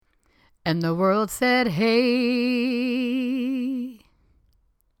And the world said, hey,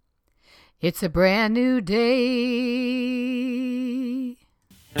 it's a brand new day.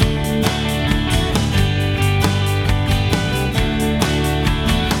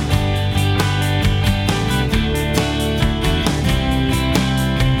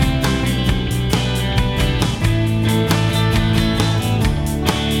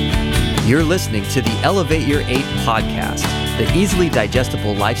 You're listening to the Elevate Your 8 podcast, the easily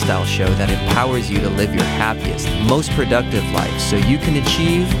digestible lifestyle show that empowers you to live your happiest, most productive life so you can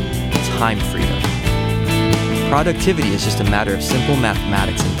achieve time freedom. Productivity is just a matter of simple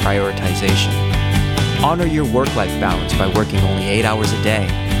mathematics and prioritization. Honor your work-life balance by working only 8 hours a day.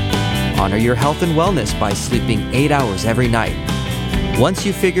 Honor your health and wellness by sleeping 8 hours every night. Once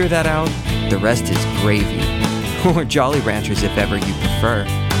you figure that out, the rest is gravy, or Jolly Ranchers if ever you prefer.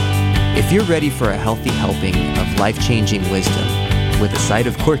 If you're ready for a healthy helping of life-changing wisdom with a side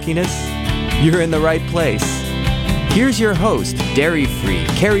of quirkiness, you're in the right place. Here's your host, dairy-free,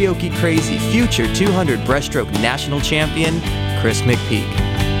 karaoke-crazy, future 200 breaststroke national champion, Chris McPeak.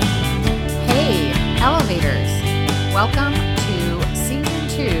 Hey, Elevators. Welcome to Season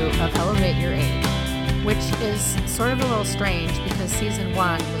 2 of Elevate Your 8, which is sort of a little strange because Season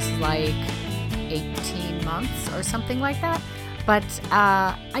 1 was like 18 months or something like that. But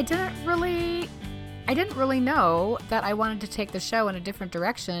I didn't really know that I wanted to take the show in a different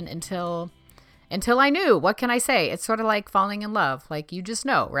direction until I knew. What can I say? It's sort of like falling in love. Like, you just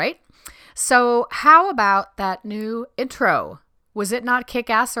know, right? So how about that new intro? Was it not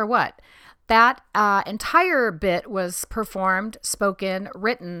kick-ass or what? That entire bit was performed, spoken,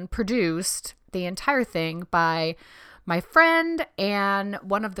 written, produced, the entire thing by my friend and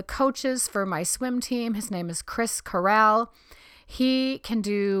one of the coaches for my swim team. His name is Chris Corral. He can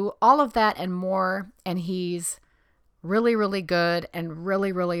do all of that and more, and he's really, really good and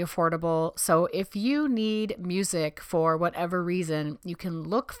really, really affordable. So if you need music for whatever reason, you can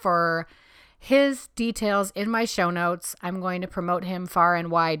look for his details in my show notes. I'm going to promote him far and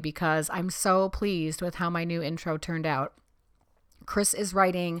wide because I'm so pleased with how my new intro turned out. Chris is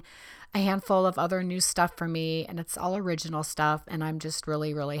writing a handful of other new stuff for me, and it's all original stuff, and I'm just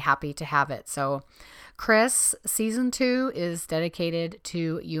really, really happy to have it. So Chris, Season 2 is dedicated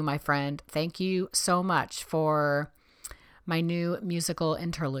to you, my friend. Thank you so much for my new musical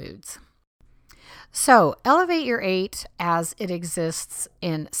interludes. So, Elevate Your 8, as it exists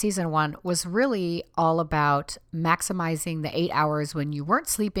in Season 1, was really all about maximizing the 8 hours when you weren't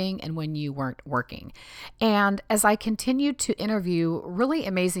sleeping and when you weren't working. And as I continued to interview really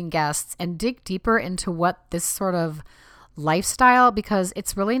amazing guests and dig deeper into what this sort of lifestyle, because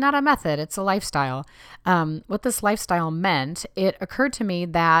it's really not a method, it's a lifestyle, what this lifestyle meant, it occurred to me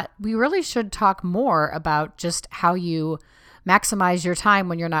that we really should talk more about just how you maximize your time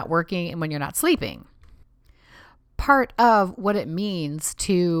when you're not working and when you're not sleeping. Part of what it means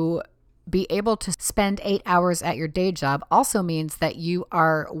to be able to spend 8 hours at your day job also means that you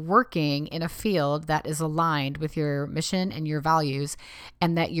are working in a field that is aligned with your mission and your values,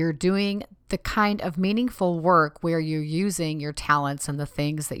 and that you're doing the kind of meaningful work where you're using your talents and the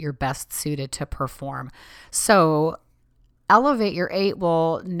things that you're best suited to perform. So Elevate Your 8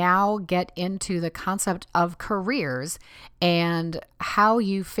 will now get into the concept of careers and how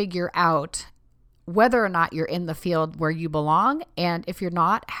you figure out whether or not you're in the field where you belong, and if you're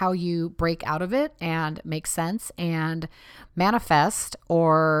not, how you break out of it and make sense and manifest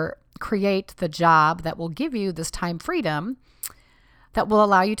or create the job that will give you this time freedom that will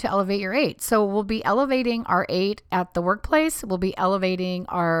allow you to elevate your 8. So we'll be elevating our 8 at the workplace, we'll be elevating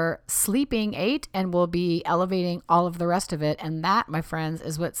our sleeping 8, and we'll be elevating all of the rest of it. And that, my friends,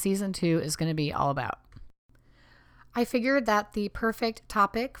 is what Season 2 is going to be all about. I figured that the perfect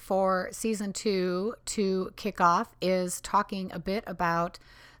topic for Season 2 to kick off is talking a bit about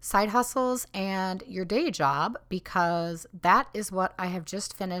side hustles and your day job, because that is what I have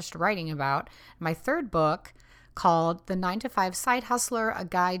just finished writing about. My third book, called The 9-to-5 Side Hustler, A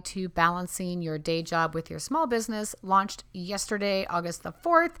Guide to Balancing Your Day Job with Your Small Business, launched yesterday, August the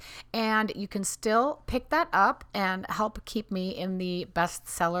 4th, and you can still pick that up and help keep me in the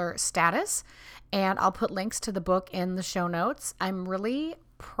bestseller status. And I'll put links to the book in the show notes. I'm really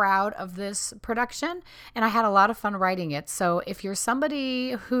proud of this production, and I had a lot of fun writing it. So if you're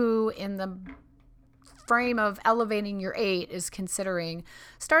somebody who, in the frame of elevating your 8, is considering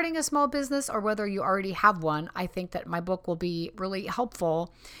starting a small business, or whether you already have one, I think that my book will be really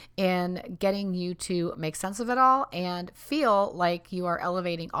helpful in getting you to make sense of it all and feel like you are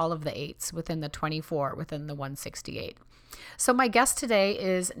elevating all of the 8s within the 24, within the 168. So my guest today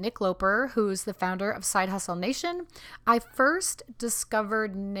is Nick Loper, who's the founder of Side Hustle Nation. I first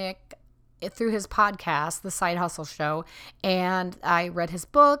discovered Nick through his podcast, The Side Hustle Show, and I read his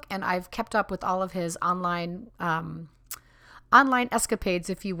book, and I've kept up with all of his online escapades,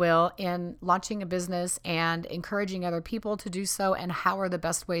 if you will, in launching a business and encouraging other people to do so, and how are the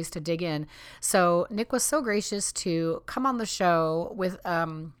best ways to dig in. So Nick was so gracious to come on the show with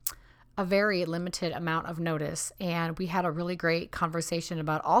a very limited amount of notice, and we had a really great conversation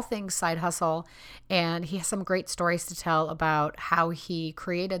about all things side hustle, and he has some great stories to tell about how he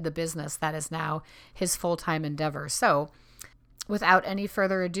created the business that is now his full-time endeavor. So without any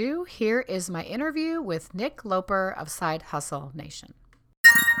further ado, here is my interview with Nick Loper of Side Hustle Nation.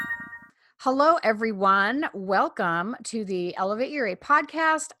 Hello, everyone. Welcome to the Elevate Your A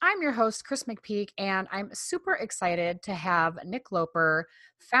podcast. I'm your host, Chris McPeak, and I'm super excited to have Nick Loper,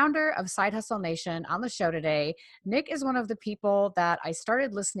 founder of Side Hustle Nation, on the show today. Nick is one of the people that I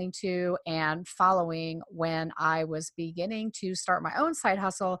started listening to and following when I was beginning to start my own side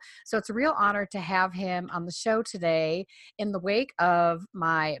hustle. So it's a real honor to have him on the show today in the wake of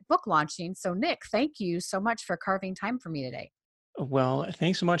my book launching. So, Nick, thank you so much for carving time for me today. Well,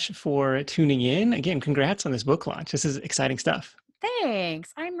 thanks so much for tuning in. Again, congrats on this book launch. This is exciting stuff.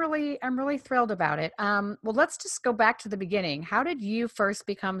 Thanks. I'm really thrilled about it. Well, let's just go back to the beginning. How did you first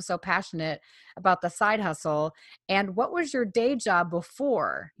become so passionate about the side hustle? And what was your day job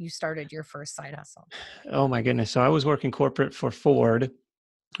before you started your first side hustle? Oh my goodness. So I was working corporate for Ford,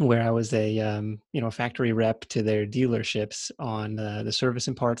 where I was a factory rep to their dealerships on the service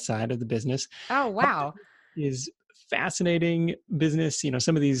and parts side of the business. Oh, wow. Is fascinating business.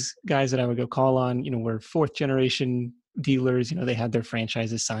 Some of these guys that I would go call on, were fourth generation dealers. They had their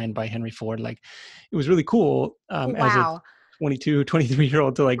franchises signed by Henry Ford. Like, it was really cool as a Wow. 22,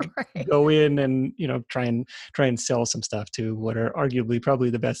 23-year-old to like Right. go in and, try and sell some stuff to what are arguably probably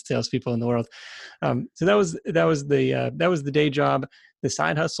the best salespeople in the world. So that was the day job. The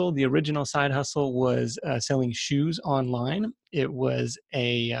side hustle, the original side hustle, was selling shoes online. It was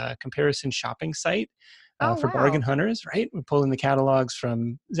a comparison shopping site Oh, for bargain wow. hunters, right? We pull in the catalogs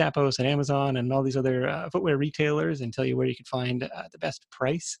from Zappos and Amazon and all these other footwear retailers and tell you where you can find the best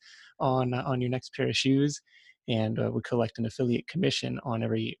price on your next pair of shoes. And we collect an affiliate commission on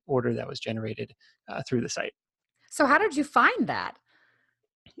every order that was generated through the site. So how did you find that?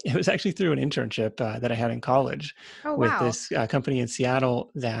 It was actually through an internship that I had in college Oh, with wow. this company in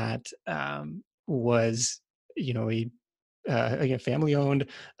Seattle that was, a family-owned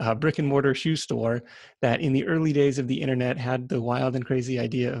brick and mortar shoe store that in the early days of the internet had the wild and crazy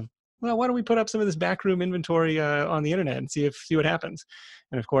idea of, well, why don't we put up some of this backroom inventory on the internet and see what happens?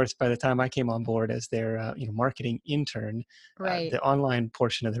 And of course, by the time I came on board as their marketing intern, Right. the online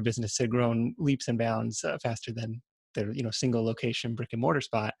portion of their business had grown leaps and bounds faster than their single location brick and mortar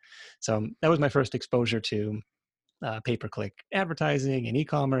spot. So that was my first exposure to pay-per-click advertising and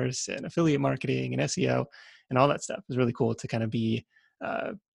e-commerce and affiliate marketing and SEO and all that stuff. It was really cool to kind of be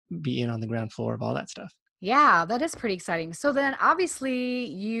in on the ground floor of all that stuff. Yeah, that is pretty exciting. So then obviously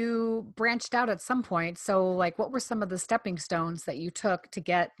you branched out at some point. So like what were some of the stepping stones that you took to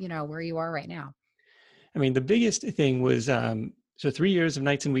get, where you are right now? I mean, the biggest thing was so 3 years of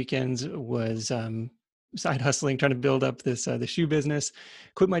nights and weekends was side hustling, trying to build up this the shoe business.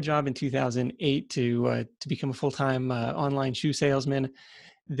 Quit my job in 2008 to become a full-time online shoe salesman.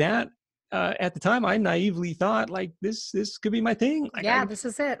 That at the time, I naively thought like this could be my thing. Like Yeah, this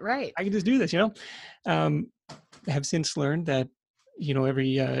is it. Right. I could just do this. Um, I have since learned that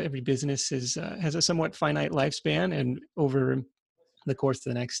every business has a somewhat finite lifespan, and over the course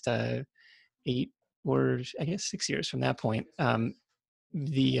of the next 8 or I guess 6 years from that point,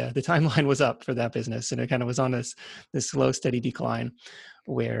 the timeline was up for that business, and it kind of was on this slow, steady decline.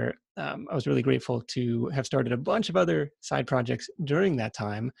 Where I was really grateful to have started a bunch of other side projects during that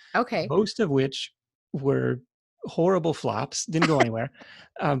time, Okay. most of which were horrible flops, didn't go anywhere.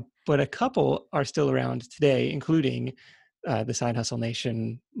 But a couple are still around today, including the Side Hustle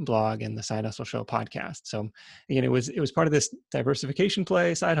Nation blog and the Side Hustle Show podcast. So again, it was part of this diversification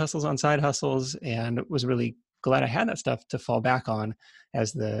play, side hustles on side hustles, and was really glad I had that stuff to fall back on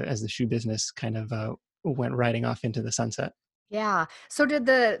as the shoe business kind of went riding off into the sunset. Yeah. So did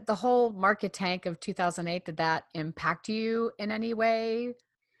the whole market tank of 2008, did that impact you in any way?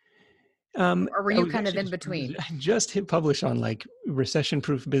 Or were I you was kind of actually in between? just hit publish on like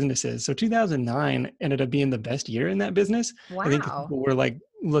recession-proof businesses. So 2009 ended up being the best year in that business. I think Wow. people were like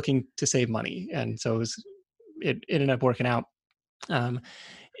looking to save money, and so it ended up working out. Um,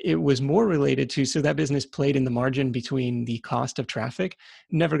 it was more related to, so that business played in the margin between the cost of traffic,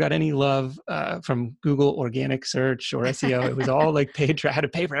 never got any love from Google organic search or SEO. It was all like had to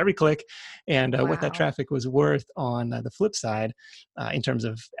pay for every click, and what that Wow. traffic was worth on the flip side in terms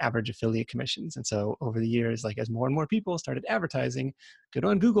of average affiliate commissions. And so over the years, like as more and more people started advertising, good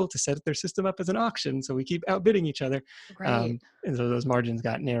on Google to set their system up as an auction, so we keep outbidding each other. Right. And so those margins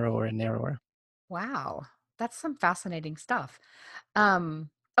got narrower and narrower. Wow. That's some fascinating stuff. Um,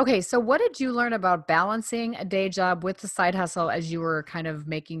 okay, so what did you learn about balancing a day job with the side hustle as you were kind of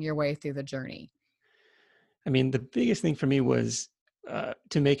making your way through the journey? I mean, the biggest thing for me was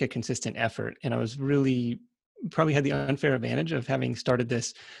to make a consistent effort. And I was really probably had the unfair advantage of having started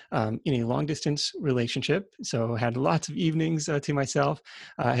this in a long distance relationship. So had lots of evenings to myself.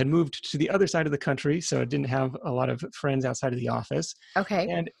 I had moved to the other side of the country, so I didn't have a lot of friends outside of the office, Okay.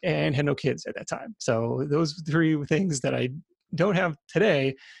 and had no kids at that time. So those three things that I don't have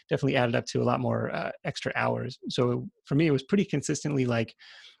today definitely added up to a lot more extra hours. So for me, it was pretty consistently like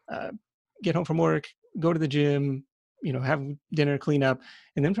uh, get home from work, go to the gym, have dinner, clean up,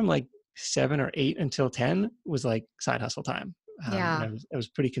 and then from like 7 or 8 until 10 was like side hustle time. And Yeah, I was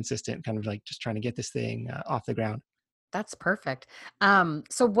pretty consistent, kind of like just trying to get this thing off the ground. that's perfect.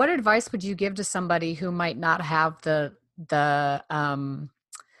 So what advice would you give to somebody who might not have the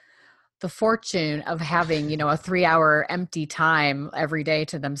fortune of having, a 3-hour empty time every day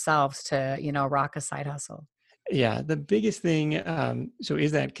to themselves to, rock a side hustle? Yeah, the biggest thing so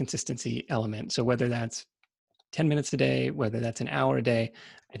is that consistency element. So whether that's 10 minutes a day, whether that's an hour a day,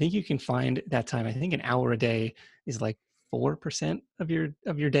 I think you can find that time. I think an hour a day is like 4% of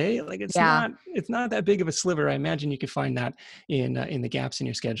your day. Like Yeah. it's not that big of a sliver. I imagine you could find that in the gaps in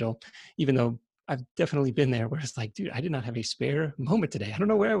your schedule, even though I've definitely been there where it's like, dude, I did not have a spare moment today. I don't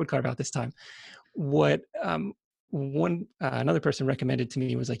know where I would carve out this time. What one another person recommended to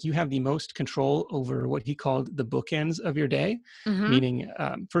me was like, you have the most control over what he called the bookends of your day, Mhm. meaning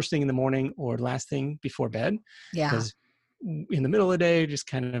first thing in the morning or last thing before bed, Yeah. because in the middle of the day, just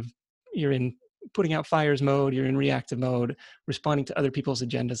kind of you're in putting out fires mode, you're in reactive mode, responding to other people's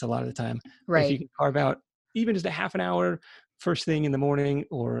agendas a lot of the time. But if you Right. can carve out even just a half an hour first thing in the morning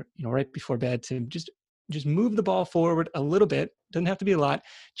or right before bed to just move the ball forward a little bit, doesn't have to be a lot,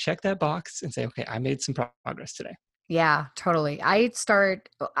 check that box and say, okay, I made some progress today. Yeah, totally. I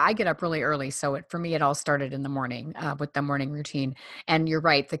get up really early. So for me, it all started in the morning with the morning routine. And you're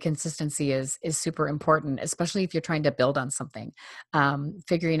right. The consistency is super important, especially if you're trying to build on something.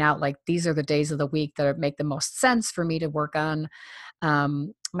 Figuring out like, these are the days of the week that make the most sense for me to work on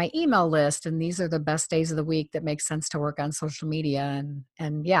my email list. And these are the best days of the week that make sense to work on social media.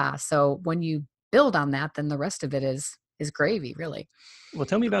 And yeah, so when you build on that, then the rest of it is gravy, really. Well,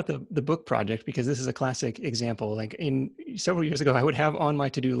 tell me about the book project, because this is a classic example. Like in several years ago, I would have on my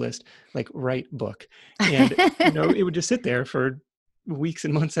to-do list, like write book. And, it would just sit there for weeks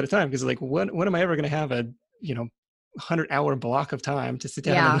and months at a time. Because like, when am I ever going to have a, 100-hour block of time to sit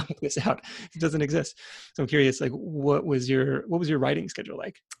down and Yeah. knock this out? It doesn't exist. So I'm curious, like, what was your writing schedule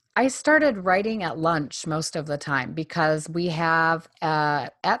like? I started writing at lunch most of the time because we have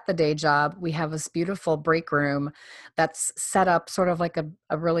at the day job, we have this beautiful break room that's set up sort of like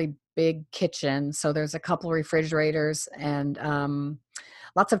a really big kitchen. So there's a couple refrigerators and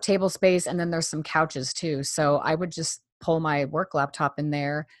lots of table space. And then there's some couches too. So I would just pull my work laptop in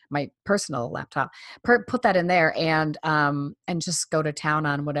there, my personal laptop, put that in there and just go to town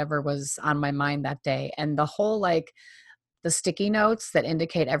on whatever was on my mind that day. And the whole like the sticky notes that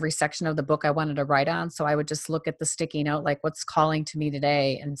indicate every section of the book I wanted to write on. So I would just look at the sticky note, like what's calling to me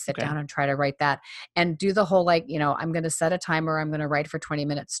today, and sit Okay. down and try to write that and do the whole like, I'm going to set a timer. I'm going to write for 20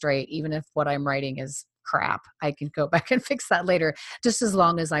 minutes straight. Even if what I'm writing is crap, I can go back and fix that later, just as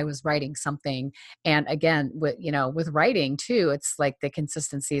long as I was writing something. And again, with writing too, it's like the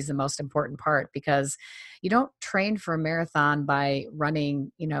consistency is the most important part because you don't train for a marathon by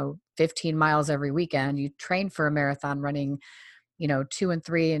running, 15 miles every weekend. You train for a marathon running 2 and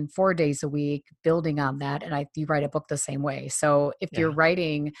 3 and 4 days a week, building on that. And you write a book the same way. So if you're Yeah.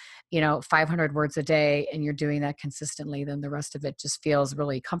 writing, 500 words a day and you're doing that consistently, then the rest of it just feels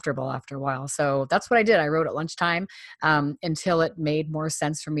really comfortable after a while. So that's what I did. I wrote at lunchtime until it made more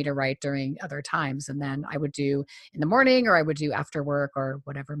sense for me to write during other times. And then I would do in the morning or I would do after work or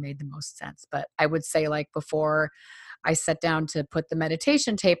whatever made the most sense. But I would say like before I sat down to put the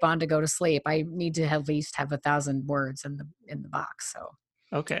meditation tape on to go to sleep, I need to at least have 1,000 words in the box. So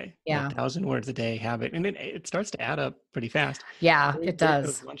Okay. Yeah. yeah, 1,000 words a day habit. And it starts to add up pretty fast. yeah, Were you it getting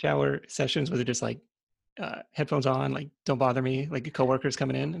those does. lunch hour sessions? Was it just like headphones on, like don't bother me, like coworkers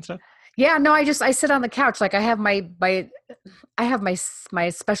coming in and stuff? Yeah, no, I sit on the couch. Like I have my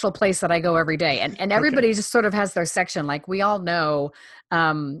special place that I go every day, and Okay. everybody just sort of has their section. Like we all know,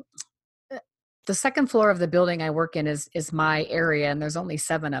 um, the second floor of the building I work in is my area, and there's only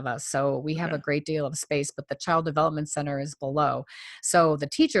 7 of us, so we have Okay. a great deal of space. But the child development center is below, so the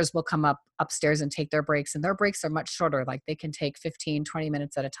teachers will come up upstairs and take their breaks, and their breaks are much shorter. Like they can take 15, 20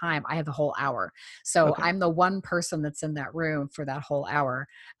 minutes at a time. I have a whole hour, so Okay. I'm the one person that's in that room for that whole hour.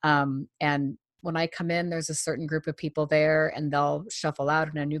 And when I come in, there's a certain group of people there, and they'll shuffle out,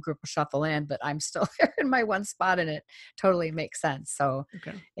 and a new group will shuffle in. But I'm still there in my one spot, and it totally makes sense. So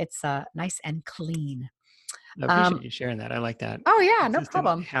Okay. it's nice and clean. I appreciate Um, you sharing that. I like that oh yeah, no consistent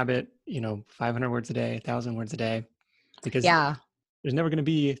problem. habit, 500 words a day, 1,000 words a day, because Yeah, there's never going to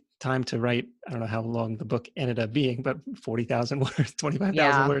be time to write. I don't know how long the book ended up being, but 40,000 words, 25,000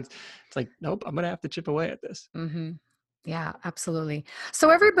 yeah, words. It's like, nope, I'm going to have to chip away at this. hmm yeah, absolutely.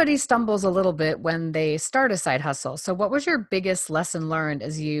 So everybody stumbles a little bit when they start a side hustle. So what was your biggest lesson learned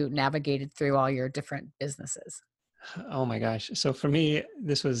as you navigated through all your different businesses? Oh my gosh. So for me,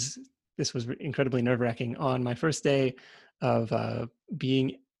 this was incredibly nerve-wracking. On my first day of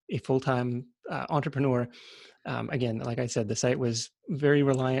being a full-time entrepreneur, again, like I said, the site was very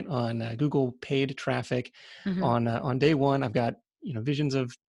reliant on Google paid traffic. Hmm. On day one, I've got visions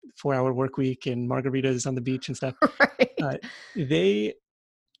of 4-hour work week and margaritas on the beach and stuff. Right. Uh, they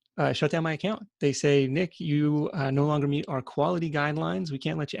shut down my account. They say, Nick, you no longer meet our quality guidelines. We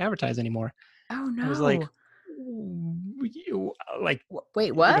can't let you advertise anymore. Oh I was like, no. like,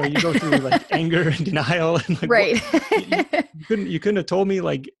 Wait, what? you go through like anger and denial and like, what Right. you couldn't have told me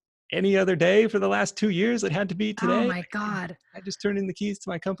like any other day for the last 2 years. It had to be Oh today. my God. I just turned in the keys to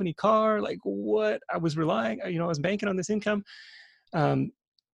my company car. Like what? I was relying, I was banking on this income. Um,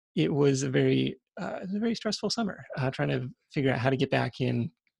 it was a very stressful summer, trying to figure out how to get back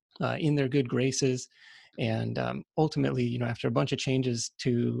in their good graces. And ultimately, after a bunch of changes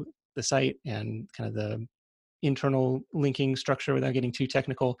to the site and kind of the internal linking structure without getting too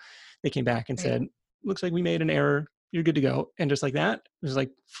technical, they came back and Right. said, looks like we made an error. You're good to go. And just like that, it was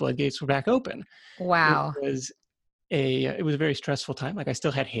like floodgates were back open. It Wow. was it was a very stressful time. Like I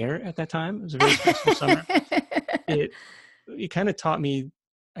still had hair at that time. It was a very stressful summer. It it kind of taught me,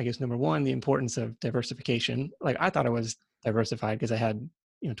 I guess, number one, the importance of diversification. Like I thought I was diversified because I had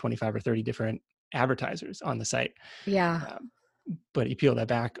 25 or 30 different advertisers on the site. Yeah. Um, but you peel that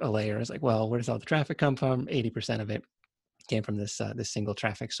back a layer, it's like, well, where does all the traffic come from? 80% of it came from this single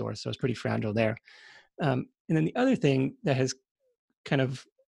traffic source, so it's pretty fragile there. And then the other thing kind of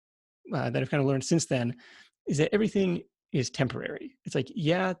that I've kind of learned since then is that everything is temporary. It's like,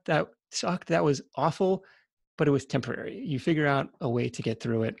 yeah, that sucked, that was awful, but it was temporary. You figure out a way to get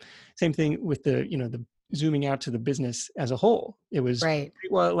through it. Same thing with the zooming out to the business as a whole. It was Right.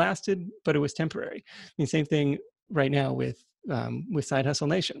 great while it lasted, but it was temporary. And same thing right now with Side Hustle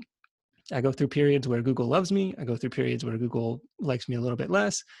Nation. I go through periods where Google loves me. I go through periods where Google likes me a little bit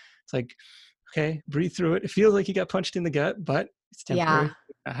less. It's like, okay, breathe through it. It feels like you got punched in the gut, but it's Yeah. temporary.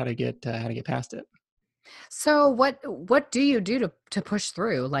 How to get past it. So what do you do to push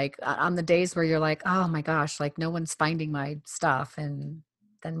through? Like on the days where you're like, oh my gosh, like no one's finding my stuff, and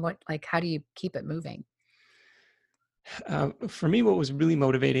then what? Like, how do you keep it moving? For me, what was really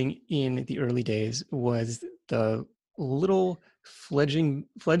motivating in the early days was the little fledgling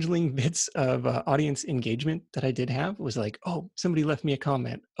bits of audience engagement that I did have. Was like, oh, somebody left me a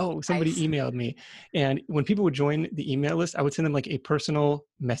comment. Oh, somebody Nice. emailed me. And when people would join the email list, I would send them like a personal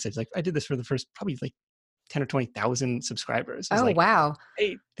message. Like I did this for the first probably like 10 or 20,000 subscribers. It's Oh like, wow,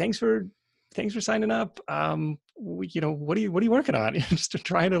 hey, thanks for signing up. What are you working on? Just to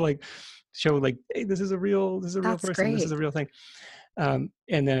try to like show like, hey, this is a real that's person. This is great. a real thing. And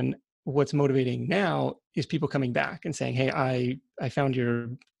then what's motivating now is people coming back and saying, hey, I found your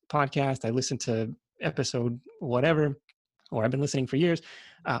podcast. I listened to episode whatever, or I've been listening for years.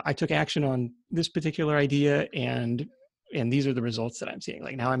 I took action on this particular idea, and these are the results that I'm seeing.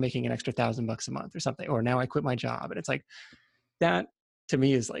 Like now I'm making an extra $1,000 a month or something, or now I quit my job. And it's like that to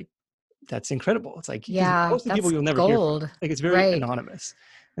me is like, that's incredible. It's like, because Yeah, most of the people that's you'll never hear from. gold. Like it's very Right. anonymous.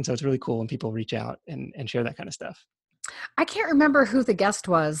 And so it's really cool when people reach out and share that kind of stuff. I can't remember who the guest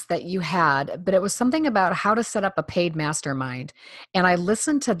was that you had, but it was something about how to set up a paid mastermind. And I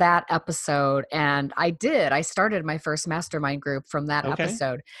listened to that episode, and I started my first mastermind group from that Okay.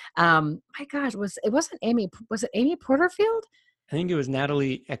 episode. My gosh, was it Amy Porterfield? I think it was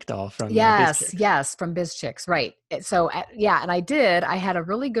Natalie Ekdahl from Yes, BizChicks. yes, from BizChicks, right. So, yeah, and I had a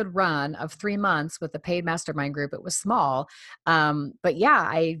really good run of 3 months with the paid mastermind group. It was small. But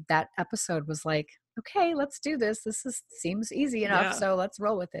yeah, that episode was like okay, let's do this. Seems easy enough. Yeah. So let's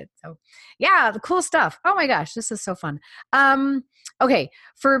roll with it. So yeah, the cool stuff. Oh my gosh, this is so fun. Okay.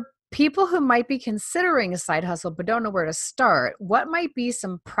 For people who might be considering a side hustle but don't know where to start, what might be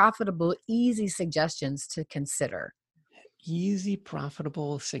some profitable, easy suggestions to consider? Easy,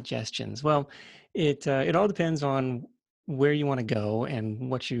 profitable suggestions. Well, it all depends on where you want to go and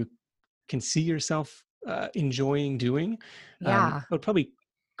what you can see yourself enjoying doing. Yeah. I would probably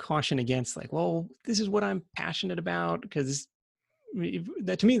caution against like, well, this is what I'm passionate about, because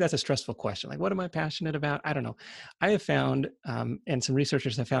that to me that's a stressful question. Like, what am I passionate about? I don't know. I have found, and some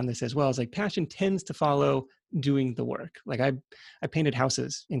researchers have found this as well, is like passion tends to follow doing the work. Like I painted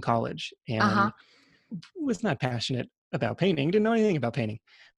houses in college Uh-huh. and was not passionate about painting, didn't know anything about painting.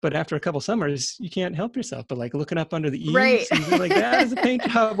 But after a couple summers, you can't help yourself but like looking up under the Right. eaves and be like, that is a paint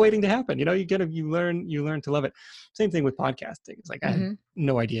job waiting to happen. You learn to love it. Same thing with podcasting. It's like I had Hmm.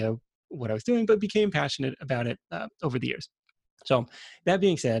 no idea what I was doing, but became passionate about it over the years. So that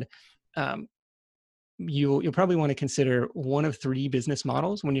being said, um, you'll probably want to consider one of three business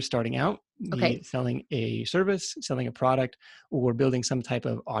models when you're starting out: Okay. be selling a service, selling a product, or building some type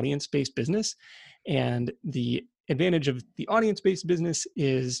of audience-based business. And the advantage of the audience-based business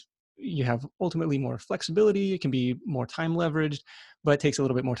is you have ultimately more flexibility. It can be more time leveraged, but it takes a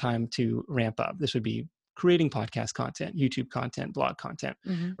little bit more time to ramp up. This would be creating podcast content, YouTube content, blog content,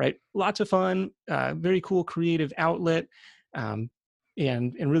 Hmm. right? Lots of fun, very cool creative outlet, um,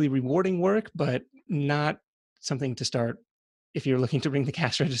 and really rewarding work, but not something to start if you're looking to ring the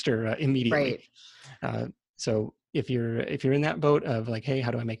cash register immediately. Right. Uh, so if you're in that boat of like, hey,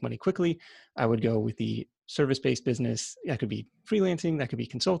 how do I make money quickly? I would go with the service-based business. That could be freelancing, that could be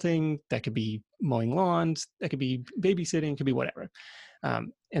consulting, that could be mowing lawns, that could be babysitting, could be whatever.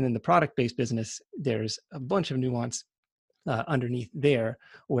 And then the product-based business, there's a bunch of nuance underneath there,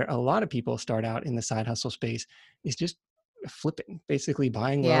 where a lot of people start out in the side hustle space is just flipping, basically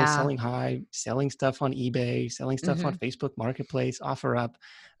buying low, Yeah. selling high, selling stuff on eBay, selling stuff on Hmm. Facebook Marketplace, OfferUp,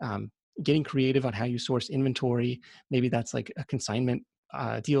 um, getting creative on how you source inventory. Maybe that's like a consignment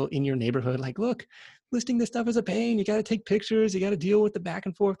deal in your neighborhood. Like, look, listing this stuff is a pain. You got to take pictures. You got to deal with the back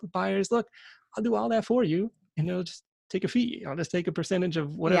and forth with buyers. Look, I'll do all that for you, and you'll just take a fee. I'll just take a percentage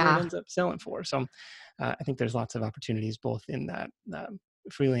of whatever it Yeah. ends up selling for. So I think there's lots of opportunities both in that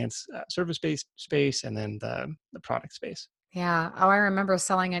freelance service-based space and then the product space. Yeah. Oh, I remember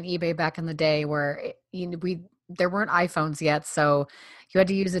selling on eBay back in the day where there weren't iPhones yet, so you had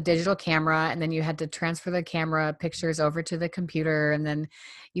to use a digital camera, and then you had to transfer the camera pictures over to the computer, and then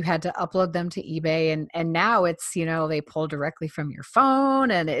you had to upload them to eBay. And now it's, they pull directly from your phone,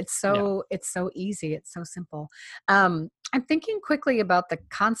 and Yeah. it's so easy, it's so simple. I'm thinking quickly about the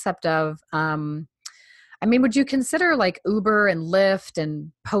concept of I mean, would you consider like Uber and Lyft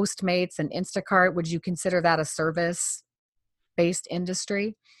and Postmates and Instacart? Would you consider that a service based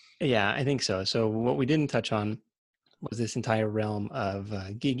industry? Yeah, I think so. So what we didn't touch on was this entire realm of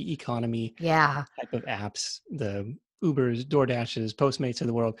gig economy Yeah. type of apps, the Ubers, DoorDashes, Postmates of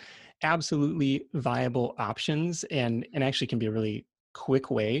the world, absolutely viable options, and actually can be a really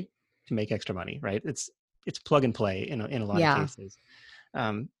quick way to make extra money, right? It's plug and play in a lot of Yeah. cases.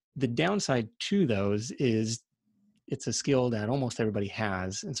 The downside to those is it's a skill that almost everybody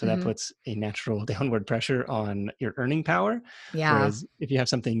has. And so that Hmm. puts a natural downward pressure on your earning power. Yeah. Whereas if you have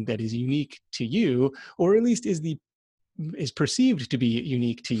something that is unique to you, or at least is perceived to be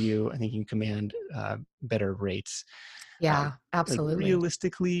unique to you, I think you can command better rates. Yeah. Like Absolutely.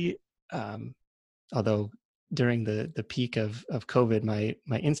 realistically, um, although during the peak of COVID, my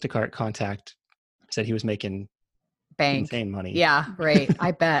Instacart contact said he was making Bank. insane money. Yeah. Right.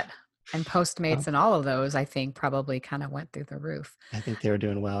 I bet. And Postmates Um, and all of those, I think, probably kind of went through the roof. I think they're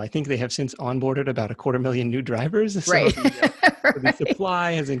doing well. I think they have since onboarded about 250,000 new drivers. So Right. the Right.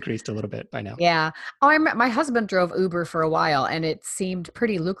 supply has increased a little bit by now. Yeah. Oh, my husband drove Uber for a while, and it seemed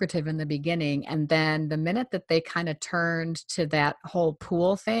pretty lucrative in the beginning. And then the minute that they kind of turned to that whole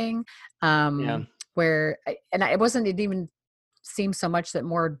pool thing, Yeah. it wasn't, it even seemed so much that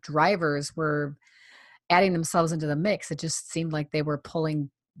more drivers were adding themselves into the mix. It just seemed like they were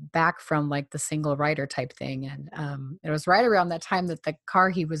pulling back from like the single rider type thing. And it was right around that time that the car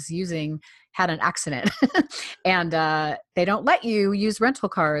he was using had an accident. And they don't let you use rental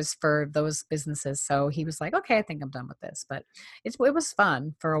cars for those businesses. So he was like, okay, I think I'm done with this. But it was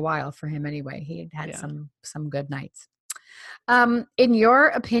fun for a while for him anyway. He had Yeah. some good nights. In your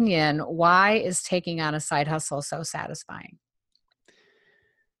opinion, why is taking on a side hustle so satisfying?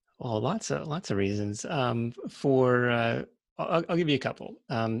 Well, lots of reasons. For I'll give you a couple.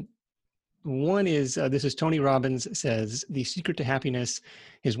 One is, this is Tony Robbins says,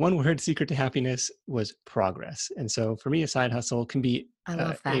 his one word secret to happiness was progress. And so for me, a side hustle can be I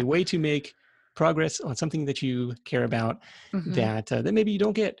love a that. way to make progress on something that you care about Mm-hmm. that maybe you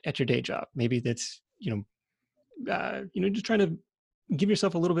don't get at your day job. Maybe that's, just trying to give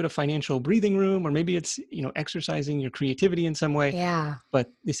yourself a little bit of financial breathing room, or maybe it's, exercising your creativity in some way. Yeah. But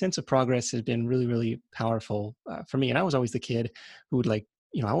the sense of progress has been really, really powerful for me. And I was always the kid who would like,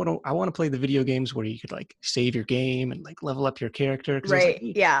 I want to play the video games where you could like save your game and like level up your character. Cause I was like, Right.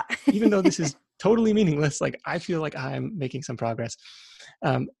 hey, Yeah. even though this is totally meaningless, like I feel like I'm making some progress.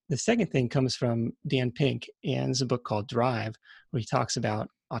 The second thing comes from Dan Pink, and it's a book called Drive, where he talks about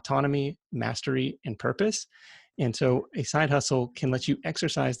autonomy, mastery, and purpose. And so a side hustle can let you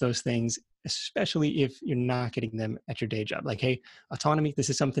exercise those things, especially if you're not getting them at your day job. Like, hey, autonomy, this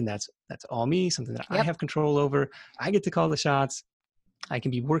is something that's all me, something that I Yep. have control over. I get to call the shots. I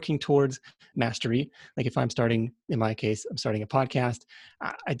can be working towards mastery. Like if in my case, I'm starting a podcast.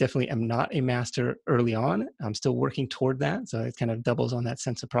 I definitely am not a master early on. I'm still working toward that. So it kind of doubles on that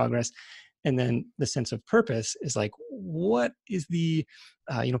sense of progress. And then the sense of purpose is like, what is the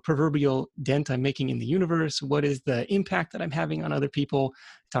proverbial dent I'm making in the universe? What is the impact that I'm having on other people?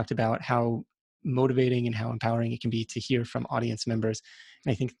 I talked about how motivating and how empowering it can be to hear from audience members.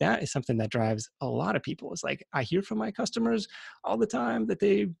 And I think that is something that drives a lot of people. Is like, I hear from my customers all the time that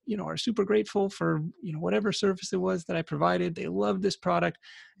they, are super grateful for, whatever service it was that I provided. They love this product.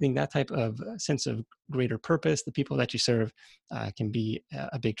 I think that type of sense of greater purpose, the people that you serve, can be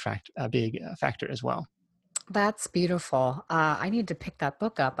a big factor as well. That's beautiful. I need to pick that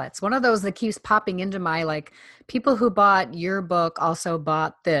book up. It's one of those that keeps popping into my, like, people who bought your book also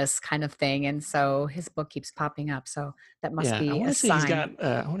bought this kind of thing. And so his book keeps popping up. So that must Yeah, I be want a to say sign.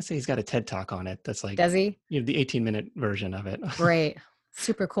 he's got a TED talk on it. That's like, Does he? the 18-minute version of it. Great.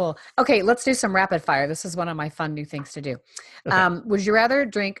 Super cool. Okay, let's do some rapid fire. This is one of my fun new things to do. Okay. Would you rather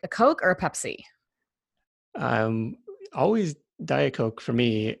drink a Coke or a Pepsi? Always Diet Coke for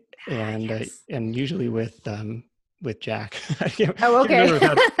me, and Yes. and usually with Jack. I can't Okay.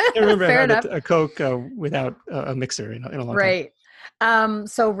 remember Fair I've had enough. a Coke without a mixer in a long time. Right.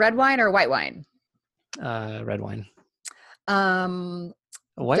 So red wine or white wine? Red wine. Um,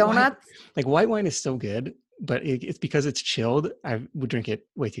 White wine, donuts. like white wine is so good, but it's because it's chilled. I would drink it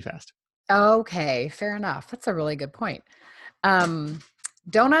way too fast. Okay, fair enough. That's a really good point.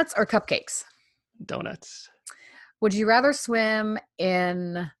 Donuts or cupcakes? Donuts. Would you rather swim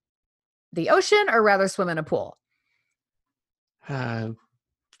in the ocean or rather swim in a pool?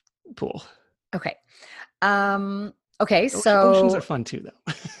 Pool. Okay. Okay, Oceans are so fun too,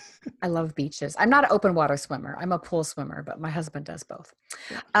 though. I love beaches. I'm not an open water swimmer. I'm a pool swimmer, but my husband does both.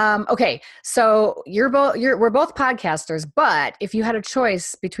 Yeah. Okay, so we're both podcasters, but if you had a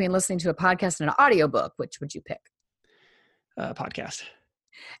choice between listening to a podcast and an audiobook, which would you pick? Podcast.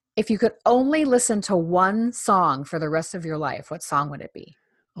 If you could only listen to one song for the rest of your life, what song would it be?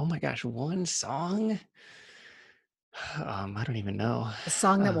 Oh my gosh, one song? I don't even know. A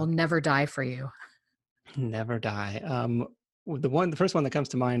song that will never die for you. Never die. The first one that comes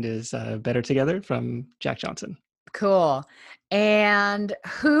to mind is Better Together from Jack Johnson. Cool. And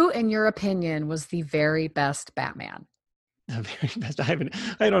who, in your opinion, was the very best Batman? The very best.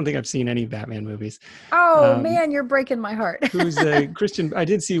 I don't think I've seen any Batman movies. Oh man, you're breaking my heart. Who's Christian? I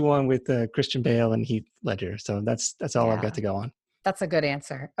did see one with Christian Bale and Heath Ledger. So that's all I've got to go on. That's a good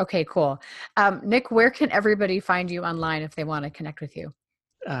answer. Okay, cool. Nick, where can everybody find you online if they want to connect with you?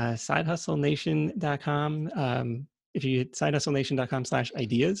 Sidehustlenation.com. If you hit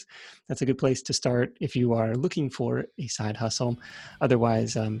sidehustlenation.com/ideas, that's a good place to start if you are looking for a side hustle.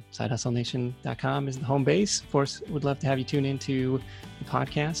 Otherwise, sidehustlenation.com is the home base. Of course, would love to have you tune into the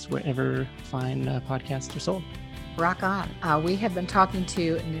podcast wherever fine podcasts are sold. Rock on. We have been talking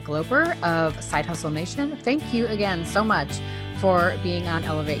to Nick Loper of Side Hustle Nation. Thank you again so much for being on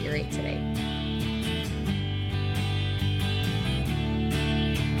Elevate Your 8 today.